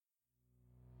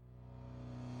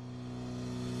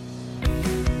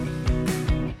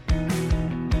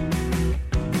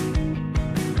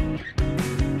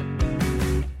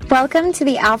Welcome to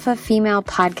the Alpha Female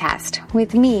Podcast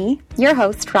with me, your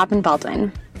host, Robin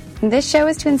Baldwin. This show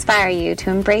is to inspire you to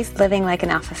embrace living like an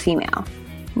alpha female.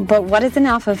 But what is an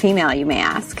alpha female, you may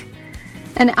ask?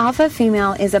 An alpha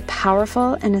female is a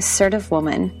powerful and assertive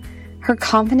woman. Her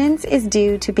confidence is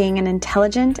due to being an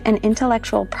intelligent and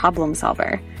intellectual problem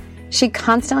solver. She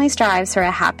constantly strives for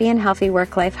a happy and healthy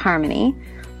work-life harmony,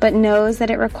 but knows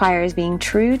that it requires being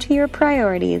true to your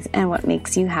priorities and what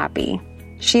makes you happy.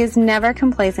 She is never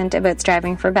complacent about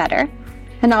striving for better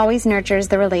and always nurtures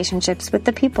the relationships with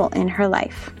the people in her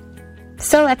life.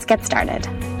 So let's get started.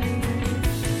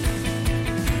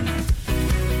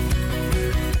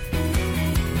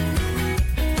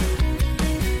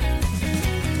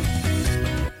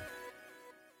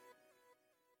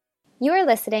 You are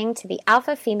listening to the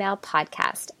Alpha Female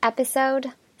Podcast,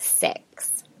 episode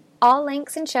 6. All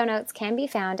links and show notes can be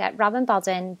found at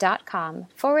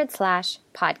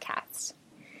robinbaldwin.com/podcast.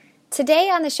 Today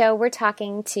on the show, we're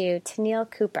talking to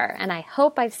Tennile Cooper, and I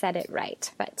hope I've said it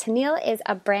right, but Tennile is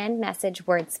a brand message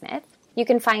wordsmith. You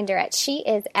can find her at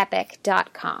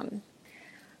sheisepic.com.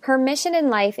 Her mission in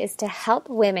life is to help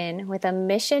women with a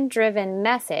mission-driven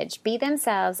message be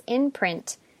themselves in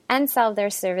print and sell their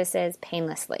services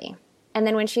painlessly. And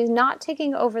then when she's not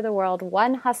taking over the world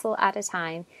one hustle at a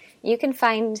time, you can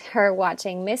find her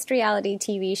watching missed reality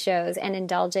TV shows and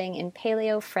indulging in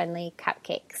paleo-friendly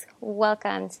cupcakes.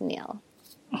 Welcome, Tennile.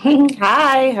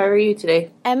 Hi, how are you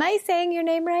today? Am I saying your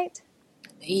name right?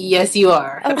 Yes, you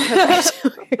are. Oh,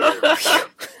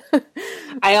 perfect.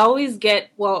 I always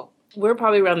we're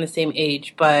probably around the same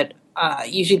age, but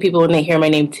usually people, when they hear my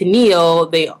name,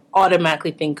 Tennile, they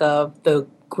automatically think of the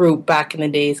group back in the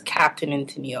days, Captain and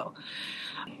Tennille.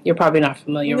 You're probably not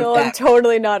familiar with that. No, I'm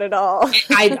totally not at all.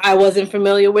 I wasn't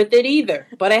familiar with it either,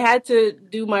 but I had to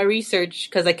do my research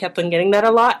because I kept on getting that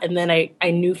a lot, and then I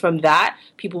knew from that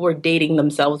people were dating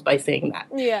themselves by saying that.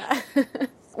 Yeah.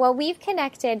 Well, we've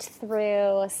connected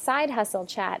through Side Hustle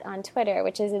Chat on Twitter,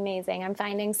 which is amazing. I'm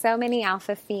finding so many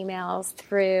alpha females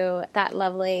through that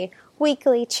lovely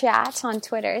weekly chat on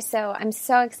Twitter. So I'm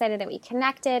so excited that we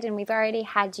connected, and we've already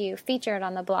had you featured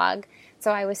on the blog.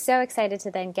 So I was so excited to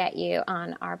then get you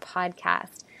on our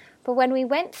podcast. But when we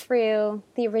went through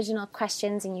the original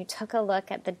questions and you took a look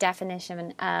at the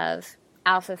definition of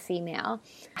alpha female,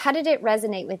 how did it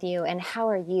resonate with you, and how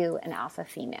are you an alpha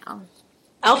female?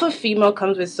 Alpha female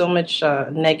comes with so much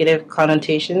negative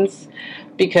connotations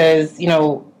because,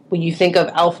 when you think of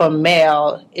alpha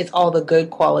male, it's all the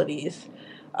good qualities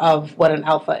of what an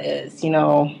alpha is,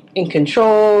 in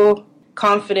control,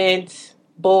 confident,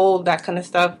 bold, that kind of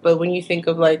stuff. But when you think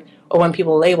of or when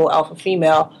people label alpha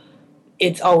female,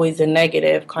 it's always a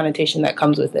negative connotation that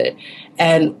comes with it.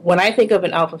 And when I think of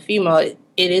an alpha female, it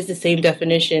is the same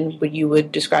definition what you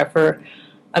would describe for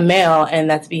a male, and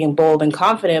that's being bold and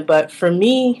confident. But for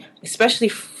me, especially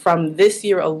from this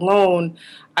year alone,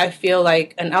 I feel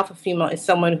like an alpha female is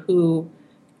someone who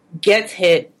gets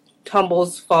hit,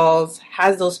 tumbles, falls,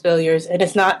 has those failures, and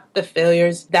it's not the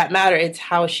failures that matter, it's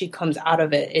how she comes out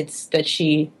of it. It's that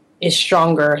she is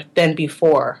stronger than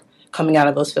before coming out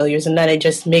of those failures, and then it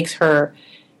just makes her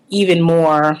even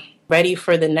more ready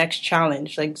for the next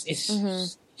challenge.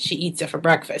 She eats it for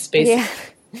breakfast, basically.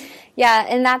 Yeah,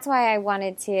 and that's why I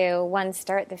wanted to,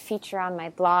 start the feature on my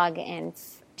blog and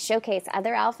showcase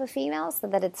other alpha females so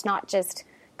that it's not just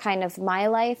kind of my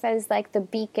life as the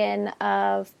beacon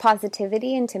of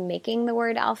positivity into making the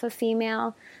word alpha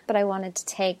female, but I wanted to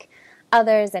take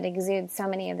others that exude so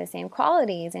many of the same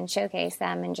qualities and showcase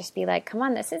them and just be like, come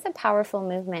on, this is a powerful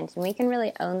movement and we can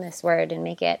really own this word and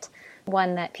make it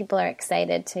one that people are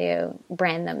excited to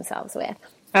brand themselves with.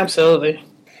 Absolutely.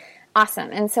 Awesome.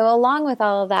 And so along with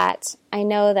all of that, I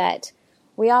know that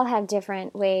we all have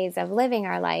different ways of living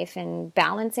our life and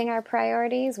balancing our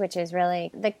priorities, which is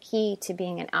really the key to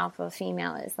being an alpha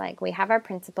female is we have our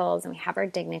principles and we have our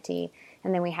dignity,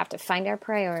 and then we have to find our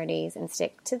priorities and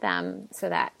stick to them so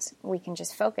that we can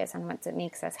just focus on what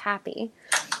makes us happy.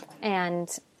 And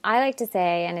I like to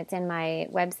say, and it's in my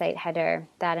website header,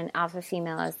 that an alpha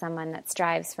female is someone that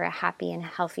strives for a happy and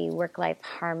healthy work-life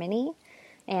harmony.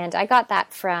 And I got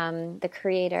that from the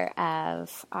creator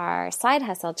of our Side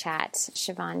Hustle Chat,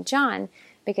 Siobhan John,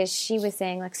 because she was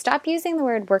saying, stop using the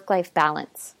word work-life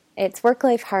balance. It's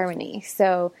work-life harmony.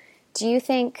 So do you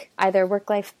think either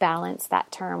work-life balance,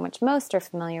 that term, which most are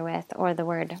familiar with, or the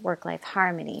word work-life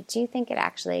harmony, do you think it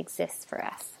actually exists for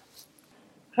us?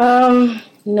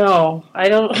 No, I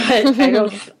don't.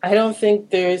 I don't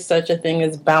think there's such a thing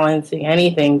as balancing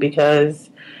anything because,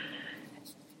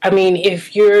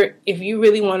 if you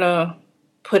really want to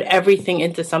put everything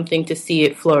into something to see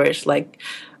it flourish,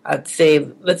 I'd say,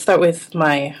 let's start with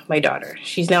my daughter.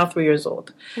 She's now 3 years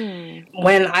old.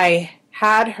 When I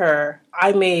had her,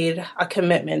 I made a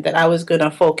commitment that I was going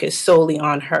to focus solely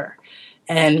on her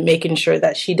and making sure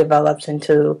that she develops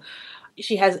into,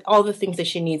 she has all the things that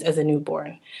she needs as a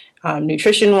newborn.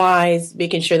 Nutrition-wise,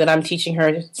 making sure that I'm teaching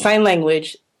her sign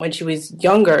language when she was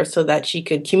younger so that she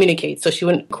could communicate, so she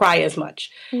wouldn't cry as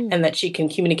much, and that she can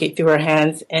communicate through her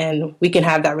hands, and we can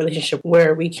have that relationship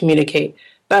where we communicate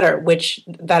better, which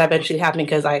that eventually happened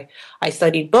because I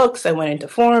studied books, I went into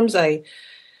forums, I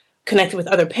connected with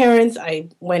other parents, I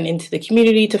went into the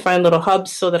community to find little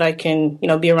hubs so that I can,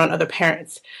 be around other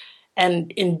parents.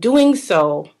 And in doing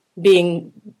so,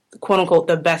 being quote unquote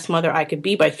the best mother I could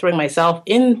be by throwing myself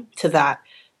into that,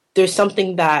 there's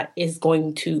something that is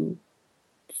going to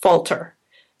falter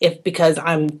because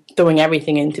I'm throwing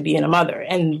everything into being a mother.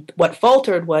 And what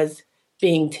faltered was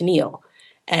being Tennile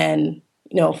and,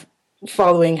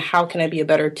 following how can I be a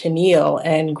better Tennile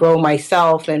and grow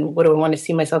myself and what do I want to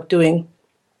see myself doing?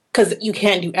 Because you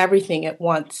can't do everything at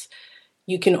once.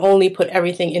 You can only put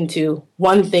everything into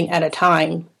one thing at a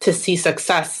time to see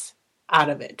success out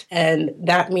of it. And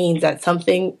that means that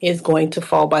something is going to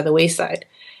fall by the wayside.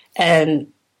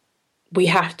 And we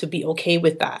have to be okay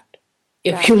with that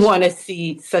if you want to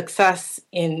see success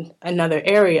in another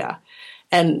area.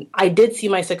 And I did see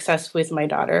my success with my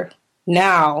daughter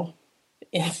now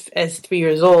as 3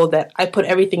 years old, that I put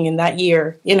everything in that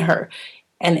year in her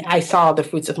and I saw the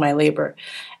fruits of my labor.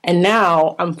 And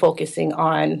now I'm focusing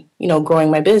on, growing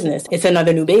my business. It's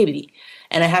another new baby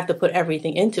and I have to put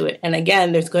everything into it. And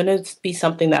again, there's going to be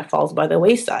something that falls by the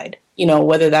wayside,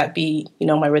 whether that be,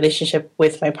 my relationship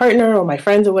with my partner or my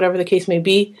friends or whatever the case may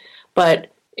be. But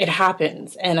it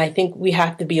happens. And I think we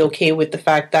have to be okay with the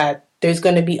fact that there's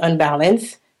going to be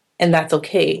unbalance and that's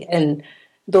okay. And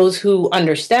those who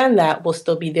understand that will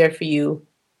still be there for you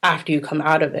after you come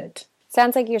out of it.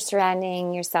 Sounds like you're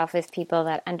surrounding yourself with people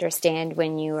that understand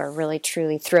when you are really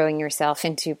truly throwing yourself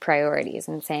into priorities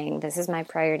and saying, this is my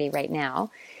priority right now.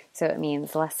 So it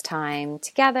means less time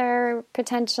together,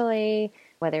 potentially,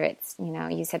 whether it's,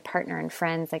 you said partner and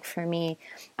friends. Like for me,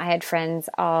 I had friends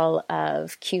all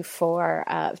of Q4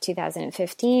 of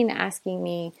 2015 asking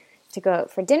me to go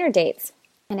out for dinner dates.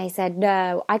 And I said,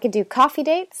 no, I could do coffee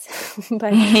dates,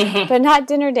 but not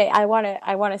dinner date. I want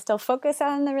to still focus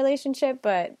on the relationship,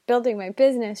 but building my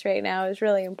business right now is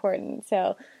really important.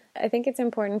 So I think it's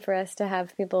important for us to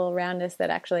have people around us that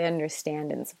actually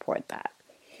understand and support that.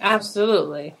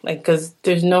 Absolutely. Because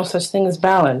there's no such thing as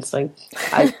balance.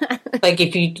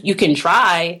 If you can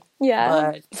try,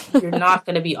 but you're not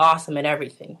going to be awesome at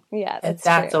everything. Yeah,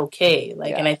 that's okay.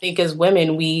 And I think as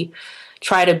women, we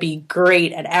try to be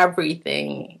great at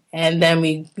everything and then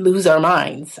we lose our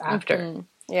minds after. Mm-hmm.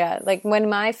 Yeah, when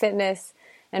my fitness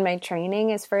and my training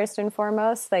is first and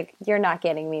foremost, you're not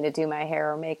getting me to do my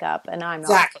hair or makeup and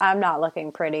I'm not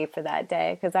looking pretty for that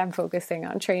day because I'm focusing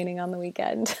on training on the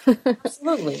weekend.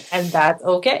 Absolutely. And that's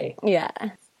okay. Yeah.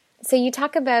 So you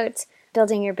talk about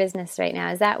building your business right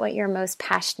now. Is that what you're most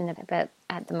passionate about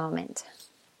at the moment?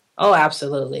 Oh,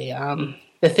 absolutely.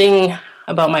 The thing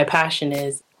about my passion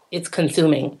is it's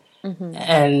consuming. Mm-hmm.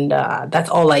 And that's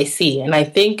all I see. And I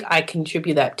think I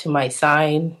contribute that to my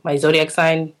sign, my zodiac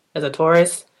sign as a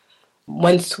Taurus.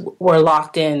 Once we're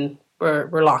locked in,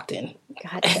 we're locked in.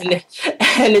 Gotcha.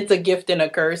 And it's a gift and a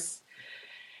curse.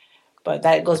 But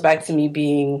that goes back to me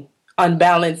being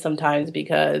unbalanced sometimes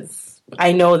because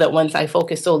I know that once I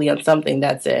focus solely on something,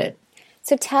 that's it.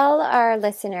 So tell our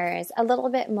listeners a little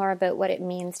bit more about what it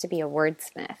means to be a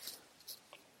wordsmith.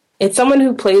 It's someone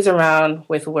who plays around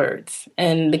with words.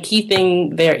 And the key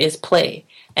thing there is play.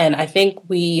 And I think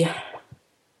we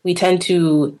tend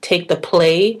to take the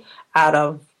play out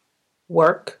of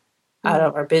work, out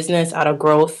of our business, out of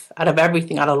growth, out of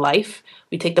everything, out of life.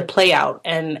 We take the play out.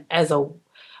 And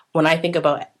when I think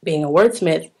about being a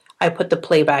wordsmith, I put the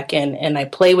play back in and I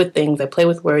play with things, I play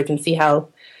with words and see how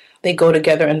they go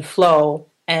together and flow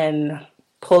and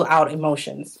pull out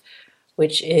emotions,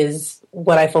 which is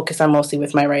what I focus on mostly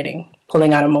with my writing,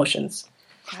 pulling out emotions.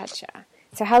 Gotcha.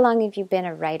 So how long have you been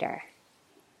a writer?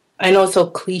 I know it's so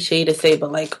cliche to say,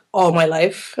 but all my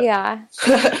life. Yeah.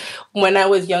 When I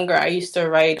was younger, I used to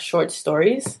write short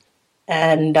stories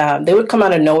and they would come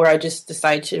out of nowhere. I just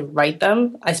decided to write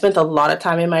them. I spent a lot of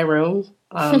time in my room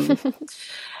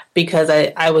because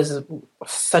I was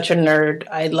such a nerd.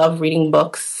 I love reading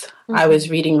books. Mm-hmm. I was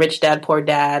reading Rich Dad, Poor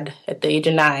Dad at the age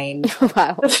of 9.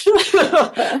 Wow.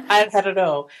 I don't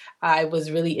know. I was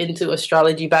really into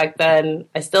astrology back then.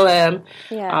 I still am,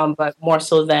 but more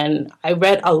so then. I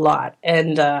read a lot.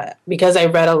 And because I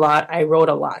read a lot, I wrote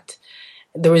a lot.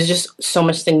 There was just so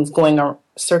much things going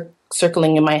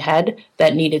circling in my head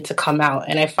that needed to come out.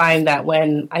 And I find that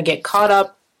when I get caught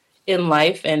up in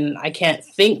life and I can't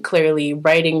think clearly,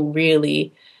 writing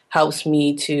really helps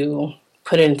me to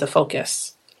put it into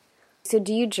focus. So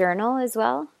do you journal as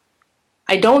well?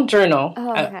 I don't journal.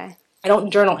 Oh, okay. I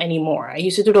don't journal anymore. I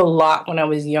used to do it a lot when I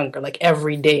was younger. Like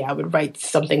every day I would write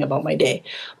something about my day.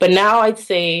 But now I'd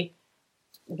say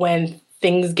when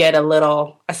things get a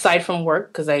little, aside from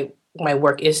work, because my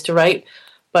work is to write,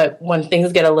 but when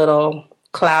things get a little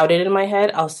clouded in my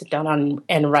head, I'll sit down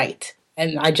and write.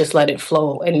 And I just let it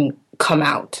flow and come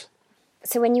out.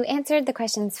 So when you answered the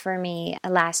questions for me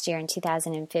last year in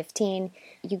 2015,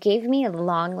 you gave me a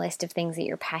long list of things that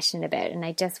you're passionate about, and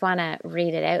I just want to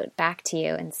read it out back to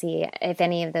you and see if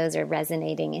any of those are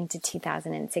resonating into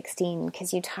 2016,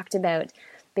 because you talked about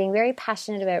being very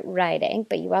passionate about writing,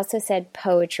 but you also said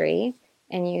poetry,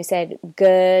 and you said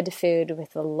good food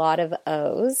with a lot of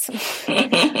O's,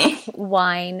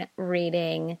 wine,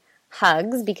 reading,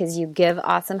 hugs, because you give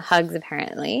awesome hugs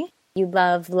apparently. You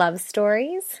love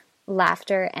stories,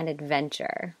 laughter, and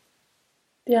adventure.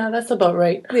 Yeah, that's about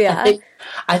right. Yeah.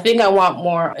 I think I want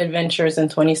more adventures in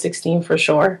 2016 for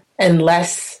sure, and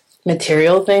less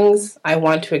material things. I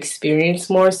want to experience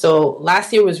more. So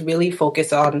last year was really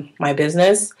focused on my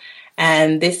business,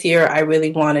 and this year I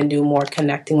really want to do more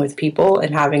connecting with people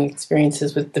and having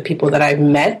experiences with the people that I've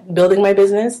met building my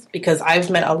business, because I've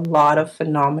met a lot of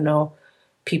phenomenal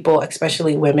people,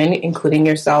 especially women, including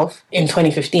yourself, in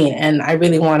 2015, and I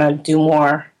really want to do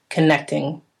more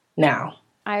connecting now.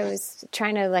 I was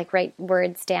trying to write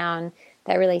words down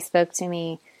that really spoke to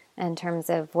me in terms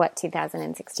of what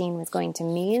 2016 was going to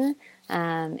mean.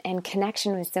 And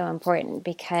connection was so important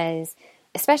because,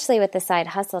 especially with the Side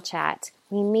Hustle Chat,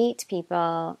 we meet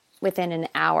people within an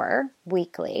hour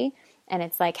weekly. And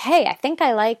it's like, hey, I think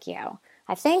I like you.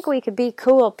 I think we could be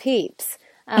cool peeps.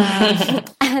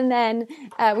 And then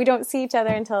we don't see each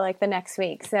other until the next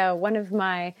week. So one of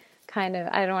my I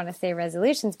don't want to say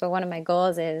resolutions, but one of my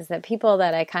goals is that people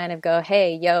that I kind of go,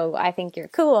 hey, yo, I think you're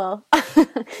cool,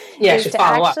 is to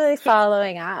actually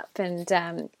following up. And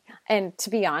to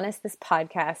be honest, this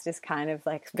podcast is kind of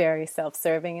very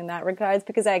self-serving in that regards,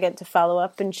 because I get to follow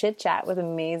up and chit chat with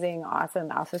amazing, awesome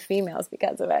alpha females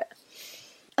because of it.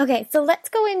 Okay, so let's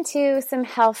go into some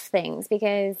health things,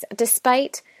 because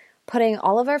despite putting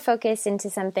all of our focus into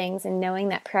some things and knowing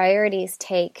that priorities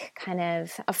take kind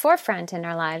of a forefront in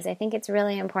our lives, I think it's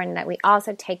really important that we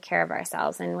also take care of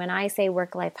ourselves. And when I say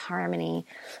work-life harmony,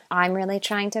 I'm really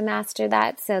trying to master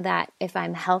that so that if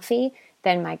I'm healthy,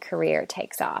 then my career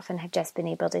takes off. And I've just been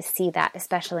able to see that,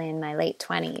 especially in my late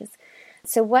 20s.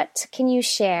 So what can you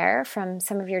share from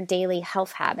some of your daily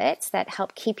health habits that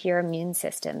help keep your immune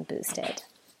system boosted?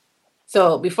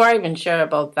 So before I even share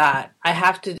about that, I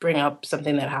have to bring up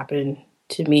something that happened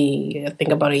to me, I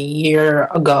think about a year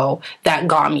ago, that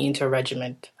got me into a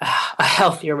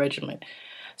healthier regimen.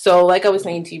 So like I was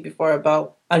saying to you before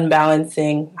about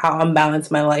unbalancing, how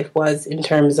unbalanced my life was in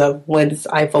terms of once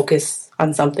I focus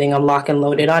on something, I'm lock and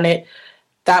loaded on it.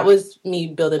 That was me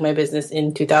building my business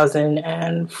in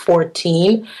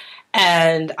 2014.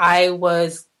 And I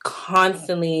was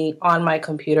constantly on my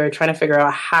computer trying to figure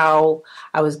out how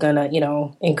I was going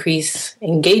to, increase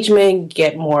engagement,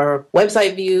 get more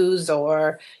website views,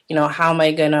 or, how am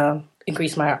I going to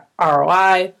increase my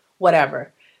ROI,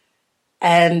 whatever.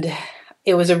 And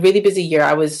it was a really busy year.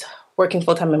 I was working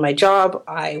full-time in my job.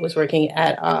 I was working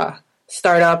at a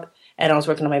startup, and I was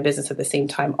working on my business at the same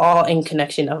time, all in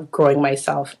connection of growing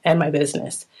myself and my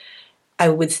business. I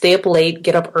would stay up late,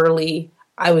 get up early.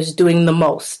 I was doing the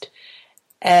most.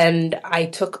 And I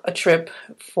took a trip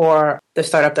for the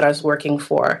startup that I was working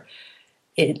for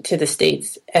to the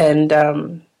States.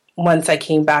 And once I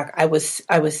came back, I was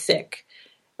sick,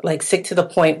 sick to the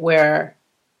point where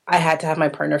I had to have my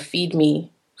partner feed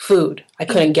me food. I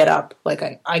couldn't get up.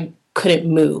 I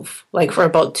couldn't move, for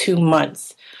about 2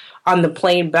 months. On the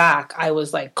plane back, I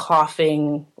was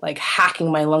coughing,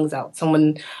 hacking my lungs out.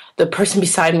 The person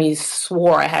beside me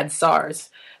swore I had SARS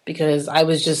because I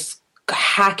was just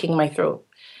hacking my throat.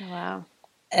 Wow.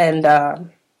 And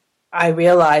I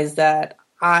realized that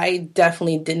I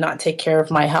definitely did not take care of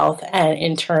my health, and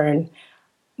in turn,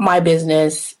 my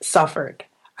business suffered.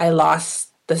 I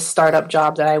lost the startup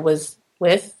job that I was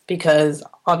with because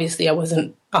obviously I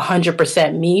wasn't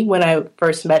 100% me when I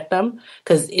first met them,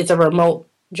 because it's a remote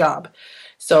job.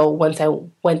 So once I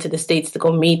went to the States to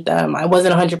go meet them, I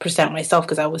wasn't 100% myself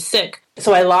because I was sick.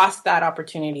 So I lost that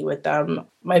opportunity with them.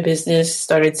 My business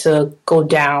started to go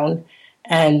down.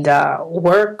 And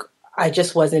work, I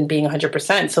just wasn't being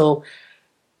 100%. So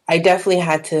I definitely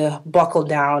had to buckle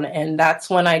down. And that's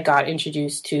when I got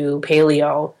introduced to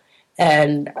paleo.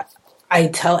 And I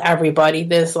tell everybody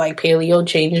this, like paleo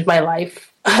changed my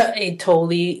life. It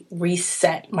totally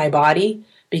reset my body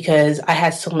because I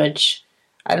had so much,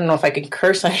 I don't know if I can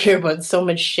curse on here, but so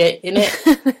much shit in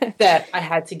it that I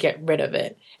had to get rid of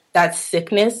it. That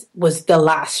sickness was the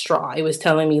last straw. It was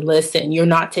telling me, listen, you're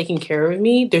not taking care of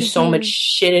me. There's so much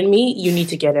shit in me. You need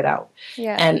to get it out.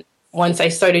 Yeah. And once I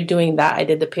started doing that, I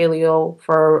did the paleo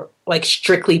for like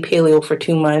strictly paleo for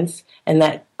 2 months. And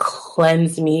that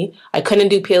cleansed me. I couldn't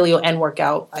do paleo and work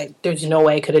out. There's no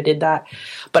way I could have did that.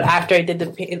 But after I did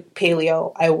the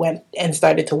paleo, I went and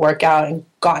started to work out and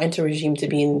got into regime to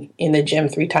be in the gym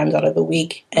 3 times out of the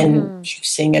week and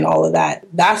juicing and all of that.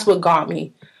 That's what got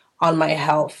me on my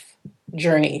health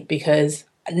journey, because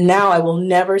now I will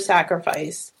never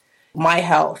sacrifice my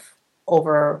health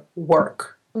over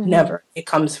work. Never. It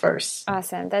comes first.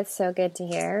 Awesome. That's so good to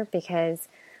hear, because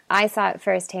I saw it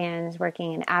firsthand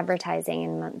working in advertising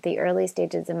in the early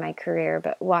stages of my career,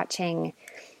 but watching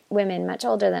women much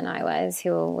older than I was,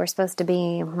 who were supposed to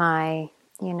be my,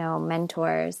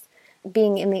 mentors,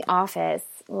 being in the office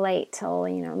late till,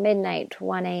 midnight,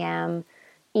 1 a.m.,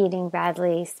 eating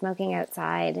badly, smoking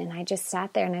outside. And I just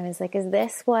sat there and I was like, is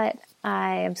this what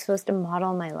I am supposed to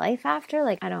model my life after?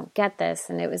 Like, I don't get this.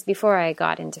 And it was before I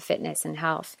got into fitness and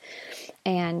health.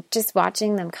 And just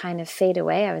watching them kind of fade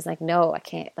away, I was like, no, I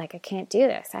can't do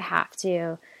this. I have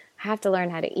to learn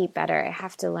how to eat better. I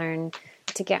have to learn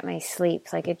to get my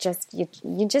sleep. Like,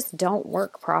 you just don't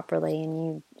work properly, and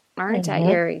you aren't at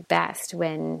your best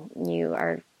when you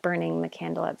are burning the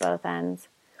candle at both ends.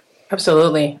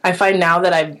 Absolutely. I find now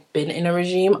that I've been in a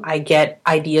regime, I get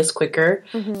ideas quicker.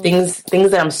 Things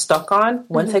that I'm stuck on.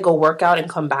 Once I go work out and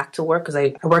come back to work, because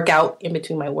I work out in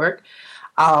between my work,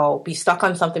 I'll be stuck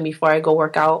on something before I go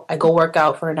work out. I go work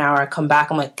out for an hour. I come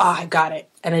back. I'm like, oh, I got it.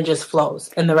 And it just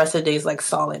flows. And the rest of the day is like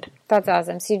solid. That's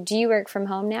awesome. So do you work from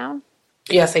home now?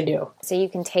 Yes, I do. So you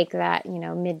can take that,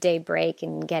 midday break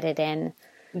and get it in.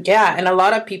 Yeah. And a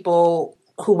lot of people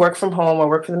who work from home or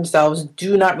work for themselves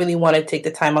do not really want to take the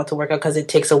time out to work out because it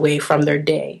takes away from their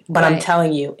day. But right. I'm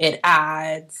telling you, it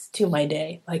adds to my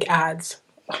day, like adds.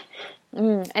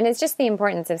 And it's just the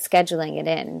importance of scheduling it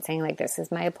in and saying, like, this is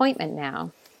my appointment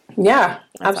now. Yeah,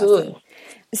 that's absolutely. Awesome.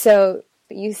 So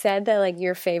you said that, like,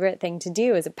 your favorite thing to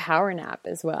do is a power nap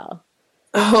as well.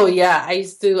 Oh, yeah. I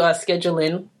used to schedule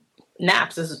in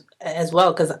naps as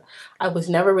well, because I was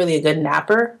never really a good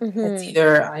napper. It's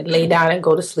either I lay down and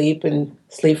go to sleep and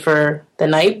sleep for the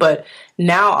night, but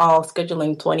now I'll schedule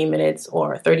in 20 minutes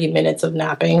or 30 minutes of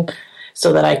napping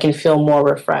so that I can feel more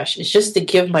refreshed. It's just to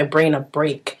give my brain a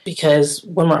break, because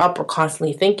when we're up, we're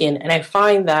constantly thinking, and I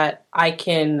find that I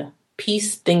can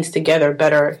piece things together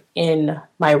better in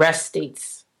my rest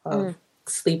states of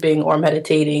sleeping or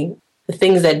meditating. The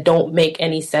things that don't make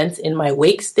any sense in my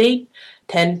wake state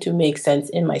tend to make sense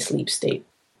in my sleep state.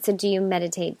 So do you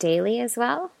meditate daily as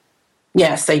well?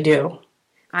 Yes, I do.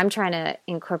 I'm trying to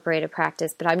incorporate a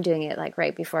practice, but I'm doing it like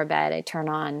right before bed. I turn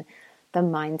on the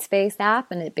Mindspace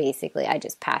app, and I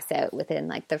just pass out within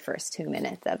like the first 2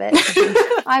 minutes of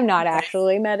it. I'm not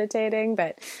actually meditating,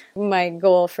 but my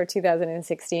goal for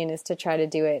 2016 is to try to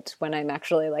do it when I'm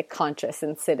actually like conscious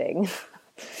and sitting.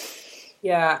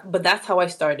 Yeah, but that's how I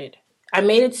started. I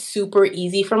made it super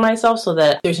easy for myself so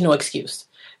that there's no excuse.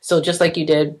 So just like you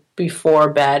did before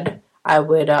bed, I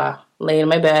would lay in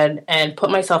my bed and put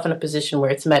myself in a position where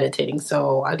it's meditating.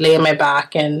 So I'd lay on my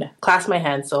back and clasp my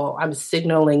hands. So I'm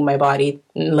signaling my body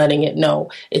and letting it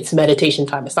know it's meditation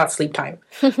time. It's not sleep time.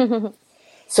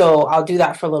 So I'll do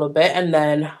that for a little bit. And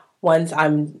then once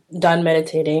I'm done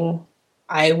meditating,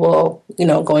 I will,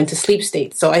 go into sleep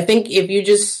state. So I think if you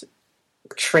just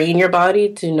train your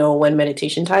body to know when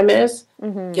meditation time is,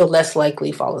 you'll less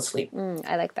likely fall asleep.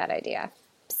 I like that idea.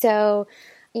 So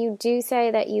you do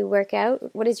say that you work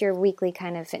out. What is your weekly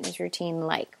kind of fitness routine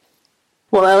like?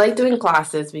 Well, I like doing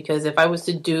classes, because if I was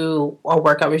to do a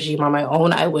workout regime on my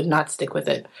own, I would not stick with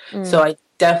it. So I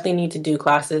definitely need to do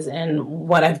classes. And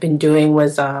what I've been doing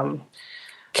was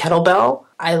kettlebell.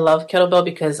 I love kettlebell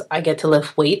because I get to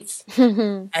lift weights.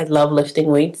 I love lifting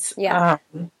weights. Yeah.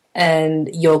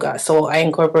 And yoga. So I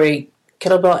incorporate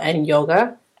kettlebell and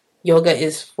yoga. Yoga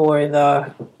is for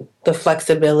the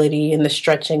flexibility and the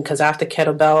stretching, because after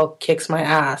kettlebell kicks my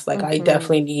ass, like I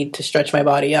definitely need to stretch my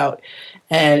body out.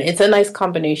 And it's a nice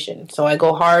combination. So I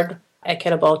go hard at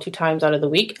kettlebell 2 times out of the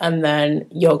week, and then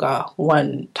yoga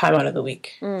 1 time out of the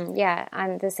week. Yeah,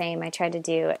 I'm the same. I try to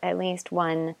do at least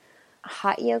one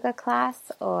hot yoga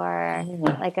class, or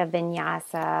like a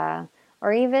vinyasa,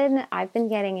 or even I've been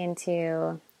getting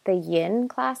into the yin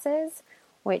classes,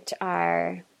 which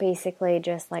are basically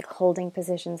just like holding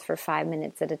positions for 5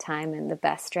 minutes at a time, and the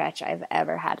best stretch I've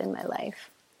ever had in my life.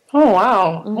 Oh,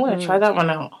 wow. I'm going to try that one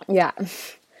out. Yeah.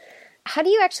 How do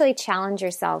you actually challenge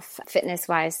yourself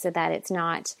fitness-wise so that it's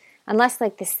not, unless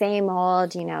like the same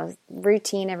old,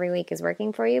 routine every week is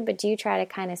working for you, but do you try to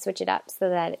kind of switch it up so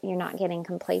that you're not getting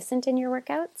complacent in your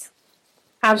workouts?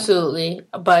 Absolutely.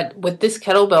 But with this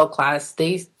kettlebell class,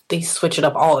 they switch it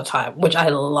up all the time, which I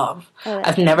love. Oh,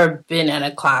 I've never been in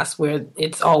a class where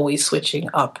it's always switching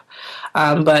up.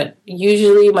 But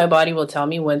usually my body will tell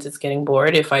me once it's getting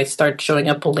bored if I start showing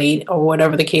up late or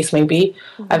whatever the case may be.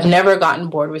 I've never gotten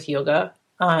bored with yoga.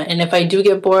 And if I do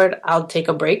get bored, I'll take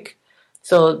a break.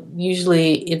 So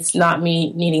usually it's not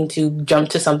me needing to jump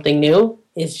to something new.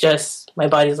 It's just my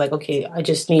body's like, okay, I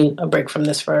just need a break from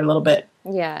this for a little bit.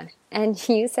 Yeah. And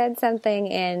you said something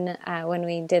in when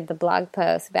we did the blog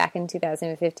post back in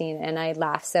 2015, and I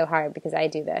laughed so hard because I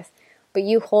do this. But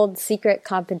you hold secret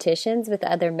competitions with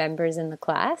other members in the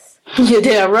class? You're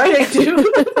damn right I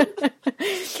do.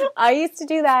 I used to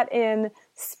do that in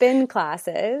spin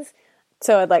classes.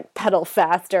 So I'd like pedal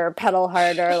faster, pedal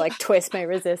harder, like twist my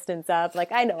resistance up.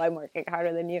 Like, I know I'm working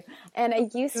harder than you. And I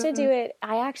used to do it,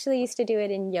 I actually used to do it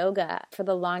in yoga for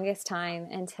the longest time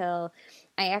until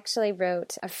I actually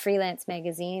wrote a freelance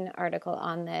magazine article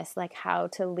on this, like how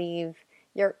to leave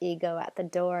your ego at the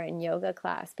door in yoga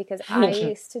class. Because I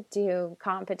used to do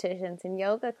competitions in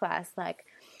yoga class, like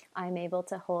I'm able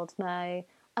to hold my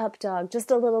up dog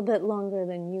just a little bit longer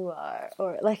than you are,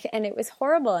 or like, and it was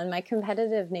horrible, and my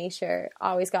competitive nature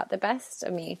always got the best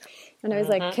of me, and I was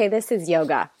like, okay, this is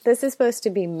yoga, this is supposed to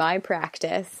be my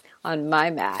practice on my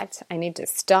mat, I need to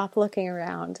stop looking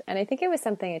around. And I think it was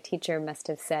something a teacher must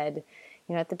have said,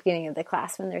 at the beginning of the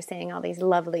class when they're saying all these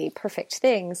lovely, perfect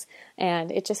things,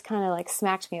 and it just kind of like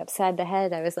smacked me upside the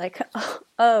head. I was like,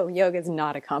 oh, yoga's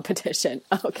not a competition.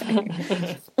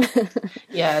 Okay.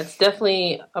 Yeah, it's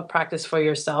definitely a practice for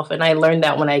yourself. And I learned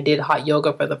that when I did hot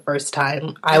yoga for the first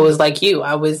time. I was like you.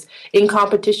 I was in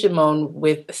competition mode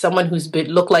with someone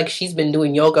looked like she's been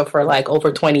doing yoga for like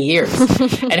over 20 years.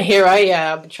 And here I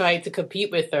am trying to compete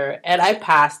with her. And I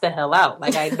passed the hell out.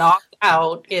 Like I knocked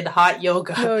out in hot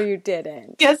yoga. No, you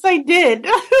didn't. Yes, I did.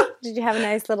 Did you have a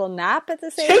nice little nap at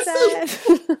the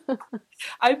same time?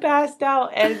 I passed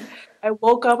out and I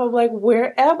woke up. I'm like,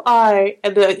 where am I?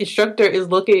 And the instructor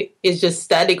is just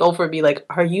standing over me like,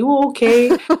 are you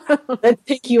okay? Let's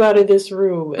take you out of this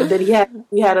room. And then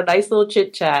we had a nice little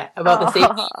chit chat about the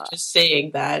same thing, just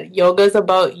saying that yoga is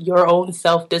about your own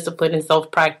self-discipline and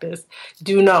self-practice.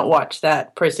 Do not watch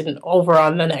that person over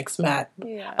on the next mat.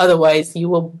 Yeah. Otherwise, you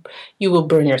will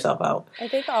burn yourself out. I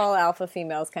think all alpha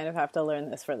females kind of have to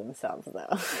learn this for themselves,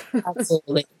 though.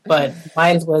 Absolutely. But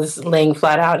mine was laying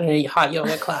flat out in a hot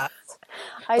yoga class.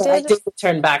 I did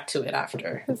return back to it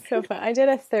after. It's so fun. I did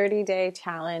a 30-day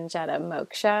challenge at a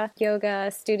Moksha yoga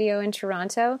studio in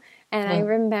Toronto. And I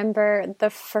remember the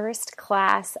first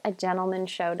class, a gentleman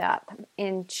showed up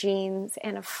in jeans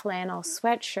and a flannel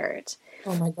sweatshirt.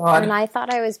 Oh, my God. And I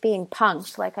thought I was being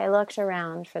punked. Like, I looked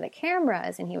around for the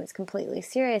cameras, and he was completely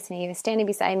serious. And he was standing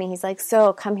beside me. He's like,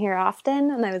 so, come here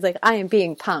often? And I was like, I am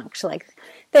being punked. Like,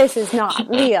 this is not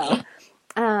real.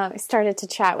 I started to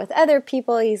chat with other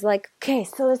people. He's like, okay,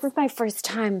 so this is my first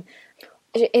time.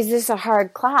 Is this a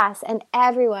hard class? And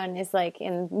everyone is like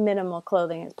in minimal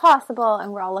clothing as possible.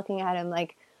 And we're all looking at him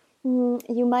like,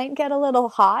 you might get a little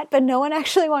hot, but no one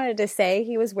actually wanted to say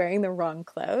he was wearing the wrong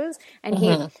clothes. And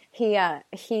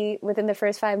he within the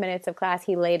first 5 minutes of class,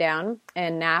 he lay down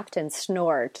and napped and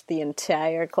snored the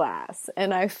entire class.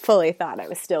 And I fully thought I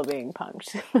was still being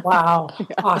punked. Wow. Yeah.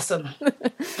 Awesome.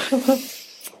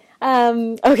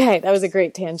 Okay, that was a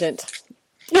great tangent.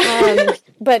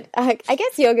 But I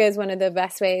guess yoga is one of the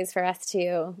best ways for us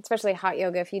to, especially hot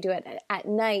yoga, if you do it at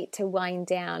night, to wind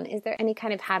down. Is there any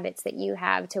kind of habits that you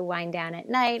have to wind down at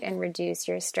night and reduce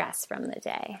your stress from the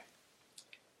day?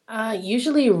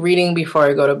 Usually reading before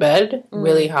I go to bed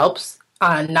really helps.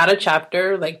 Not a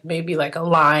chapter, like maybe like a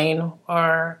line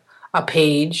or a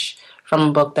page from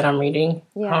a book that I'm reading.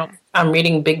 Yeah. I'm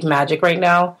reading Big Magic right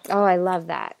now. Oh, I love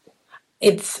that.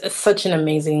 It's such an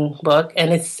amazing book,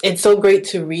 and it's so great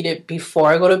to read it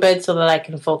before I go to bed so that I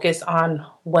can focus on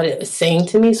what it is saying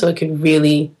to me so it can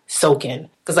really soak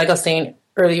in. Because like I was saying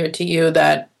earlier to you,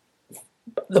 that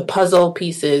the puzzle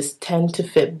pieces tend to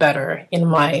fit better in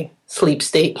my sleep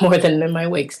state more than in my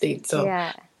wake state. So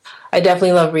yeah. I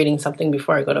definitely love reading something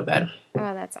before I go to bed.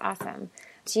 Oh, that's awesome.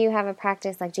 Do you have a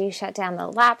practice, like do you shut down the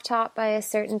laptop by a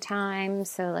certain time?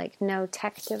 So like no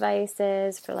tech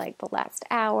devices for like the last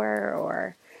hour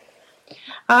or?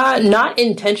 Not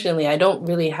intentionally. I don't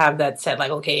really have that set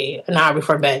like, okay, an hour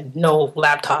before bed, no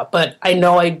laptop. But I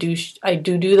know I do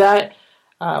that.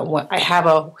 When I have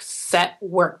a set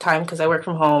work time because I work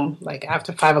from home, like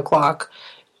after 5 o'clock,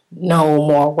 no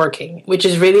more working, which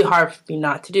is really hard for me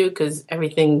not to do because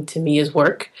everything to me is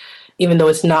work. Even though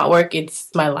it's not work,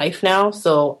 it's my life now.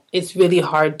 So it's really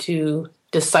hard to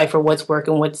decipher what's work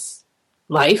and what's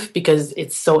life because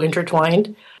it's so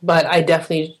intertwined. But I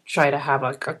definitely try to have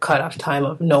a cutoff time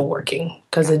of no working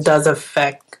because it does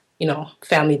affect,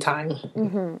 family time.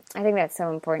 Mm-hmm. I think that's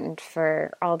so important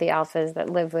for all the alphas that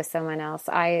live with someone else.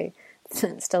 I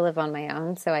still live on my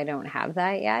own, so I don't have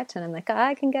that yet. And I'm like,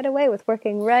 I can get away with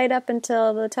working right up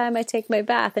until the time I take my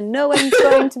bath, and no one's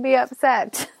going to be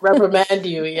upset. Reprimand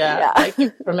you, yeah. I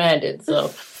get reprimanded,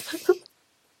 so.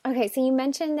 Okay, so you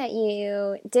mentioned that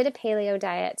you did a paleo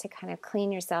diet to kind of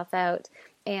clean yourself out.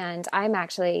 And I'm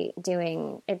actually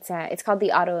doing, it's called the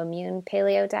autoimmune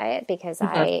paleo diet because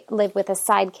I live with a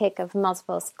sidekick of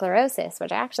multiple sclerosis,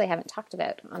 which I actually haven't talked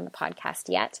about on the podcast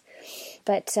yet.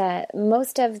 But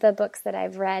most of the books that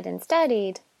I've read and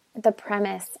studied, the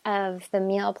premise of the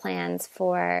meal plans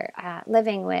for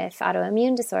living with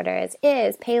autoimmune disorders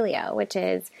is paleo, which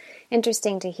is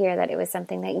interesting to hear that it was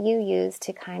something that you used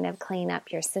to kind of clean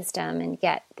up your system and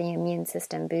get the immune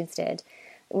system boosted.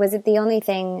 Was it the only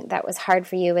thing that was hard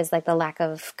for you is like the lack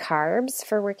of carbs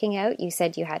for working out? You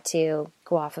said you had to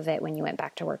go off of it when you went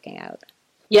back to working out.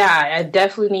 Yeah, I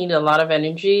definitely need a lot of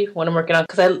energy when I'm working out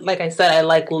because like I said, I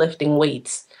like lifting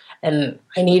weights and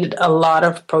I need a lot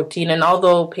of protein. And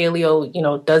although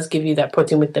paleo, does give you that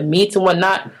protein with the meats and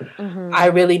whatnot, I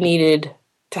really needed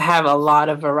to have a lot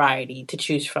of variety to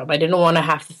choose from. I didn't want to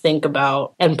have to think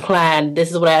about and plan, this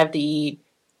is what I have to eat.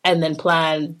 And then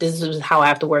plan, this is how I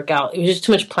have to work out. It was just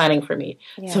too much planning for me.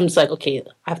 Yeah. So I'm just like, okay,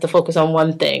 I have to focus on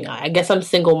one thing. I guess I'm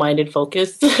single-minded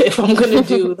focused. If I'm going to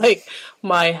do like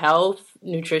my health,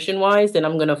 nutrition-wise, then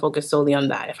I'm going to focus solely on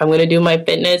that. If I'm going to do my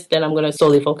fitness, then I'm going to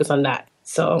solely focus on that.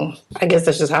 So I guess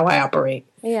that's just how I operate.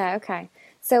 Yeah, okay.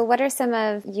 So what are some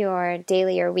of your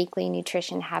daily or weekly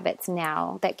nutrition habits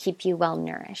now that keep you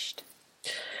well-nourished?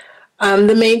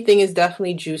 The main thing is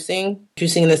definitely juicing.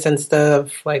 Juicing in the sense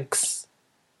of like,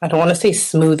 I don't want to say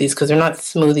smoothies because they're not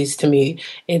smoothies to me.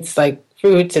 It's like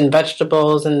fruits and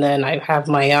vegetables, and then I have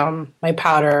my my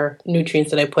powder nutrients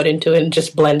that I put into it and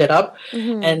just blend it up.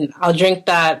 And I'll drink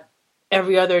that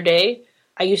every other day.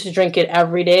 I used to drink it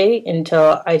every day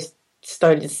until I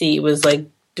started to see it was like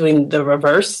doing the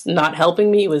reverse, not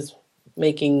helping me. It was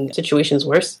making situations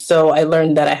worse. So I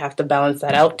learned that I have to balance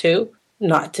that out too,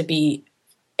 not to be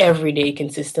every day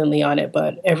consistently on it,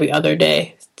 but every other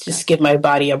day. Just give my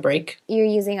body a break. You're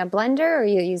using a blender or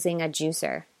you're using a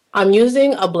juicer? I'm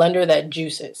using a blender that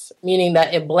juices, meaning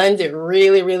that it blends it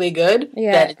really, really good.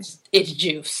 Yeah. That it's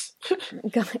juice.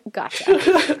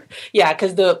 Gotcha. Yeah,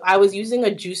 because I was using a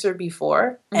juicer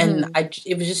before, and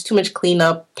it was just too much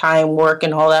cleanup, time, work,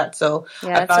 and all that. So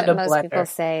yeah, I found a blender. That's what most people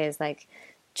say is like,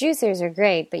 juicers are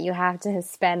great, but you have to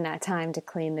spend that time to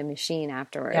clean the machine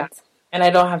afterwards. Yeah. And I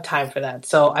don't have time for that.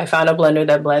 So I found a blender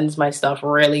that blends my stuff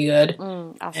really good.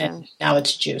 Awesome. And now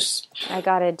it's juice. I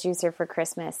got a juicer for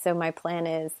Christmas. So my plan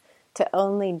is to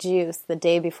only juice the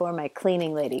day before my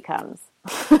cleaning lady comes.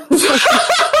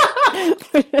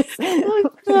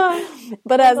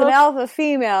 But as an alpha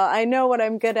female, I know what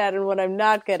I'm good at and what I'm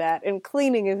not good at. And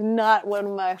cleaning is not one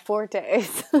of my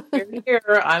fortes.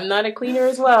 Here, I'm not a cleaner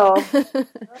as well.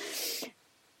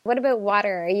 What about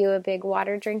water? Are you a big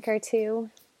water drinker too?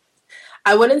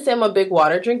 I wouldn't say I'm a big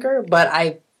water drinker, but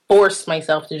I force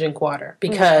myself to drink water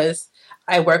because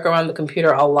I work around the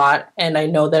computer a lot and I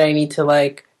know that I need to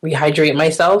like rehydrate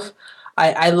myself.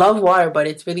 I love water, but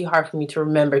it's really hard for me to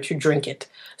remember to drink it.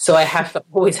 So I have to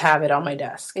always have it on my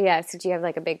desk. Yeah, so do you have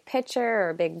like a big pitcher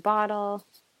or a big bottle?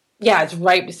 Yeah, it's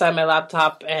right beside my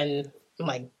laptop and I'm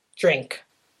like, drink.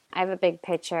 I have a big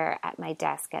pitcher at my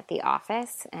desk at the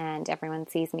office, and everyone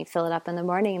sees me fill it up in the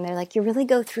morning, and they're like, you really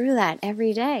go through that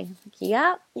every day? I'm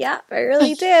like, yep, I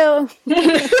really do.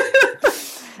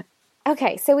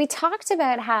 Okay, so we talked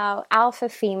about how alpha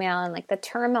female and like the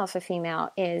term alpha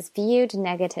female is viewed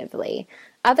negatively,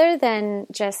 other than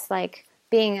just like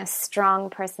being a strong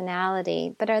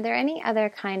personality. But are there any other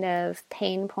kind of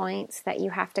pain points that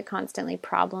you have to constantly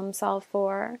problem solve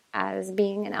for as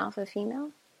being an alpha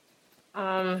female?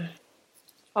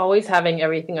 Always having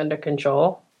everything under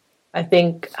control. I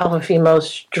think alpha females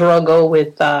struggle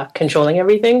with controlling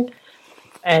everything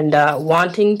and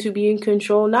wanting to be in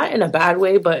control, not in a bad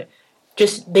way, but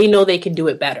just they know they can do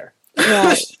it better.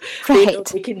 Right. They know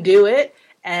they can do it,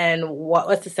 and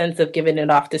what's the sense of giving it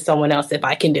off to someone else if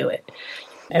I can do it?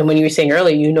 And when you were saying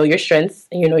earlier, you know your strengths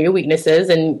and you know your weaknesses,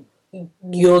 and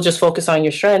you'll just focus on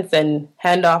your strengths and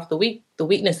hand off the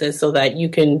weaknesses so that you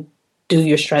can do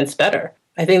your strengths better.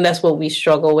 I think that's what we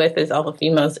struggle with as alpha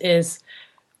females, is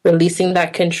releasing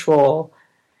that control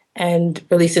and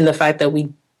releasing the fact that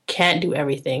we can't do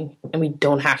everything and we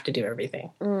don't have to do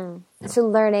everything. So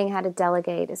learning how to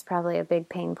delegate is probably a big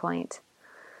pain point.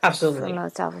 Absolutely. For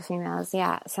most alpha females.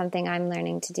 Yeah, something I'm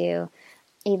learning to do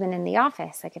even in the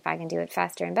office. Like if I can do it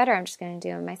faster and better, I'm just going to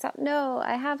do it myself. No,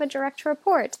 I have a direct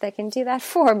report that can do that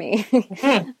for me.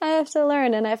 I have to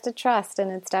learn and I have to trust.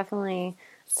 And it's definitely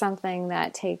something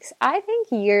that takes, I think,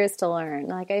 years to learn.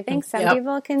 Like I think some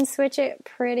people can switch it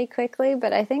pretty quickly,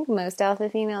 but I think most alpha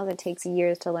females, it takes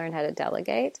years to learn how to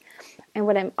delegate. And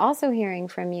what I'm also hearing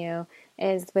from you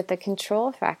is with the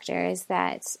control factor is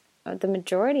that the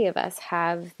majority of us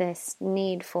have this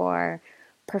need for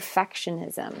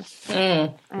perfectionism.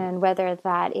 And whether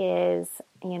that is,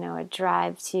 a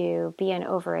drive to be an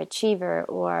overachiever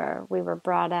or we were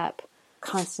brought up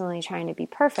constantly trying to be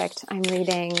perfect. I'm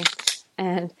reading,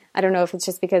 and I don't know if it's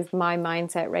just because my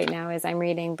mindset right now is I'm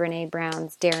reading Brene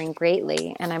Brown's Daring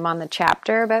Greatly, and I'm on the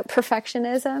chapter about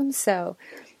perfectionism. So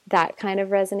that kind of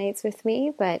resonates with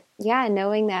me. But yeah,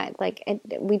 knowing that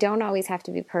we don't always have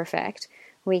to be perfect.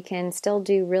 We can still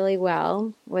do really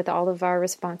well with all of our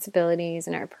responsibilities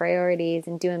and our priorities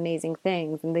and do amazing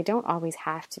things. And they don't always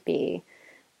have to be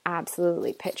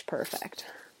absolutely pitch perfect.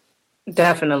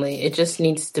 Definitely. It just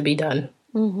needs to be done.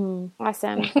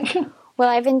 Awesome. Well,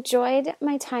 I've enjoyed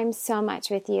my time so much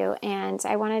with you, and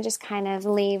I want to just kind of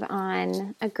leave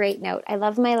on a great note. I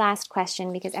love my last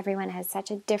question because everyone has such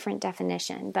a different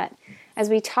definition. But as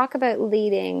we talk about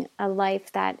leading a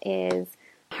life that is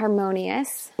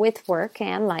harmonious with work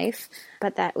and life,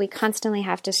 but that we constantly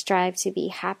have to strive to be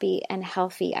happy and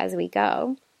healthy as we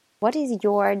go, what is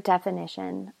your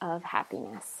definition of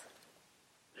happiness?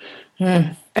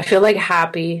 I feel like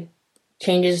happy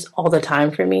changes all the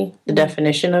time for me, the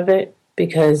definition of it,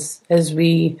 because as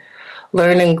we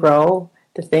learn and grow,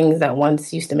 the things that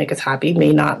once used to make us happy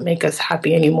may not make us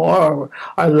happy anymore, or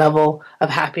our level of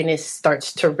happiness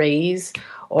starts to raise,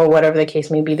 or whatever the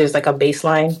case may be. There's like a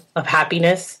baseline of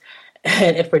happiness.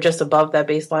 And if we're just above that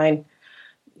baseline,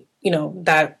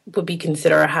 that would be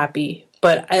considered happy.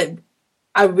 But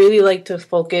I really like to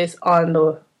focus on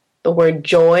the word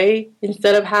joy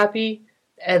instead of happy.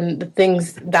 And the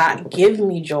things that give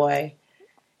me joy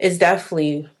is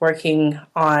definitely working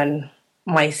on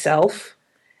myself.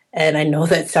 And I know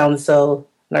that sounds so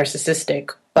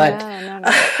narcissistic, but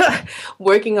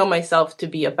working on myself to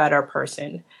be a better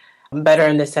person. Better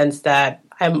in the sense that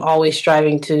I'm always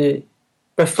striving to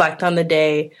reflect on the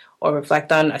day or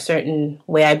reflect on a certain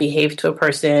way I behaved to a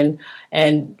person.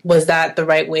 And was that the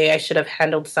right way I should have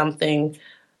handled something?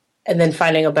 And then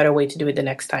finding a better way to do it the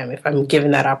next time if I'm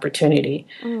given that opportunity.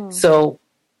 So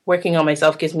working on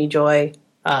myself gives me joy.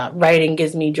 Writing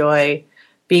gives me joy.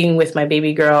 Being with my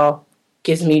baby girl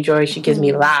gives me joy. She gives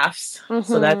me laughs.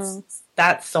 So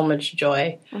that's so much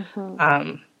joy.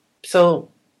 So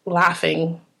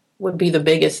laughing would be the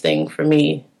biggest thing for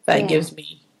me that gives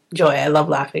me joy. I love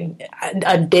laughing.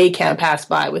 A day can't pass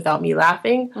by without me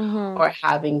laughing or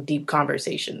having deep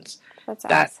conversations. That's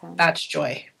awesome. That's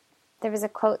joy. There was a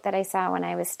quote that I saw when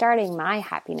I was starting my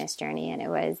happiness journey, and it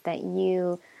was that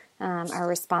you are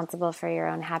responsible for your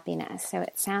own happiness. So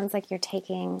it sounds like you're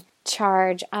taking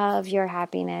charge of your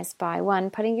happiness by, one,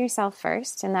 putting yourself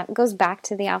first. And that goes back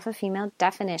to the alpha female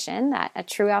definition, that a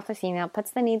true alpha female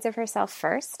puts the needs of herself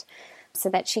first so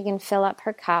that she can fill up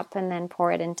her cup and then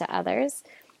pour it into others.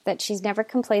 That she's never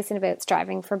complacent about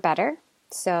striving for better.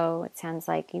 So it sounds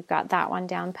like you've got that one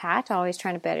down pat, always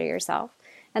trying to better yourself.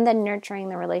 And then nurturing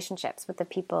the relationships with the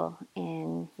people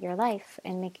in your life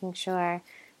and making sure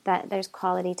that there's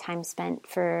quality time spent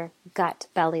for gut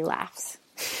belly laughs.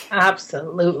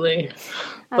 Absolutely.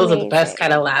 Those are the best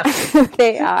kind of laughs.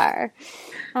 They are.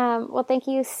 Well, thank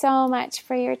you so much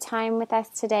for your time with us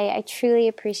today. I truly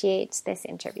appreciate this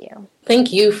interview.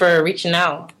 Thank you for reaching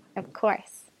out. Of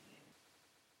course.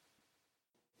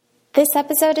 This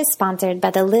episode is sponsored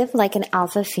by the Live Like an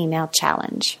Alpha Female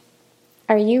Challenge.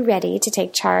 Are you ready to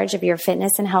take charge of your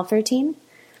fitness and health routine?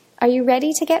 Are you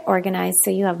ready to get organized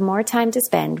so you have more time to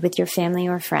spend with your family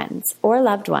or friends or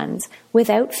loved ones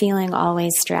without feeling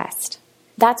always stressed?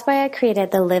 That's why I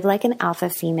created the Live Like an Alpha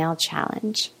Female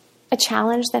Challenge, a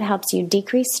challenge that helps you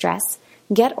decrease stress,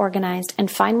 get organized,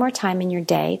 and find more time in your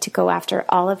day to go after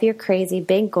all of your crazy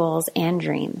big goals and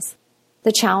dreams.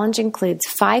 The challenge includes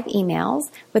 5 emails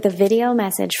with a video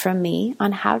message from me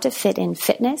on how to fit in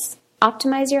fitness,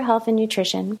 optimize your health and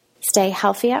nutrition, stay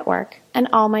healthy at work, and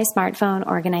all my smartphone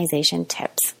organization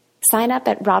tips. Sign up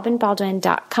at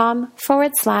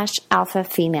robinbaldwin.com/alpha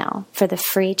female for the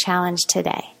free challenge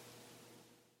today.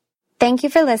 Thank you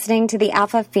for listening to the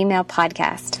Alpha Female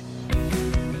Podcast.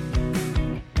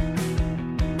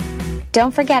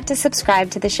 Don't forget to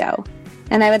subscribe to the show.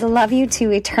 And I would love you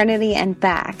to eternity and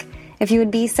back if you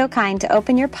would be so kind to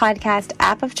open your podcast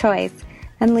app of choice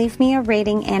and leave me a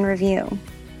rating and review.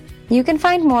 You can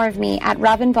find more of me at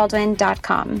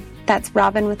robinbaldwin.com. That's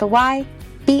Robin with a Y,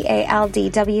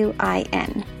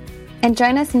 Baldwin. And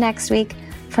join us next week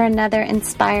for another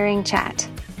inspiring chat.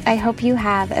 I hope you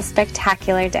have a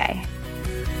spectacular day.